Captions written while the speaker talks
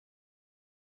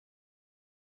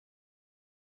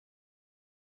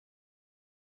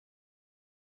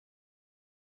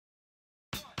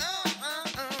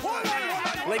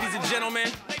Ladies and gentlemen,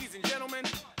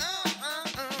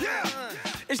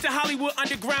 it's the Hollywood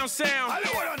Underground sound.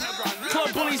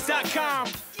 ClubBullies.com.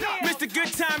 Mr.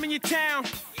 Goodtime in your town.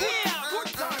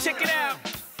 Check it out.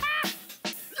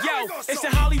 Yo, it's the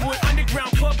Hollywood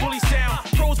Underground Club Bully sound.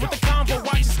 Pros with the convo,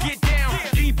 watch us get down.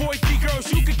 B-boys,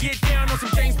 B-girls, you could get down on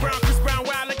some James Brown, Chris Brown.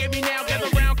 Wow, look at me now, gather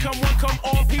round, come one, come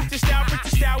all. Peep the style, freak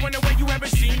the style in a way you haven't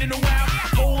seen in a while.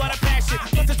 Whole lot of passion,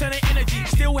 plus a ton of energy.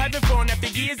 Still having fun after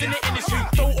years in the industry.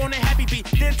 Throw on a happy beat,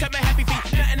 then tap a happy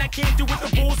feet. Nothing I can't do with the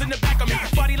bulls in the back of me.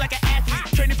 Body like an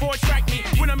athlete, training for a track meet.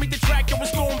 When I meet the track, it was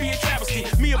gonna be a travesty.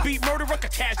 Me a beat murderer,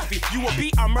 catastrophe. You a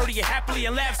beat, I murder you happily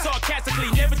and laugh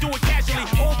sarcastically. Never do it casually,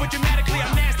 over dramatically.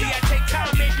 I'm nasty, I take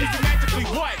time, make me dramatically.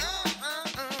 What?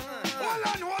 Hold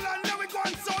on, now we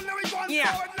going soul, now we going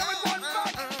forward, now we going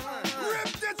back.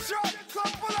 Rip the track,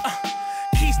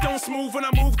 Keystone smooth when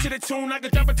I move to the tune. I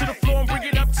can jump it to the floor and bring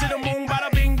it up to the moon.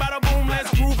 Bada bing, bada boom, let's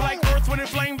groove like earth when it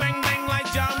flame, bang, bang,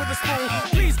 like John with a spoon.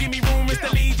 Please give me room, it's the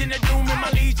Legion of Doom. And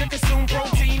my Legion consume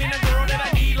protein in a girl that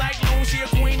I need like Loon. She a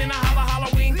queen in a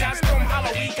Halloween costume,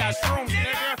 Halloween costume,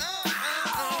 nigga.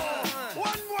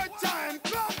 One more time,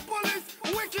 Club Bullies,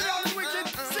 wicked and wicked,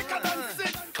 sicker than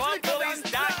sick.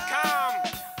 ClubBullies.com.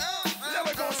 There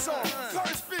we go, so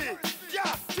first beat,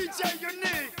 yeah, DJ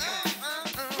UnieQ.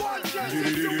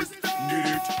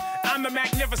 I'm the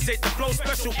magnificent, the flow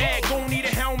special ed. Gon' need a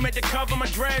helmet to cover my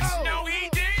dreads. No, he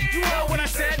did. You heard what I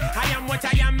said. I am what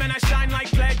I am, and I shine like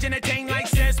pledge, entertain like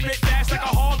said, spit fast like a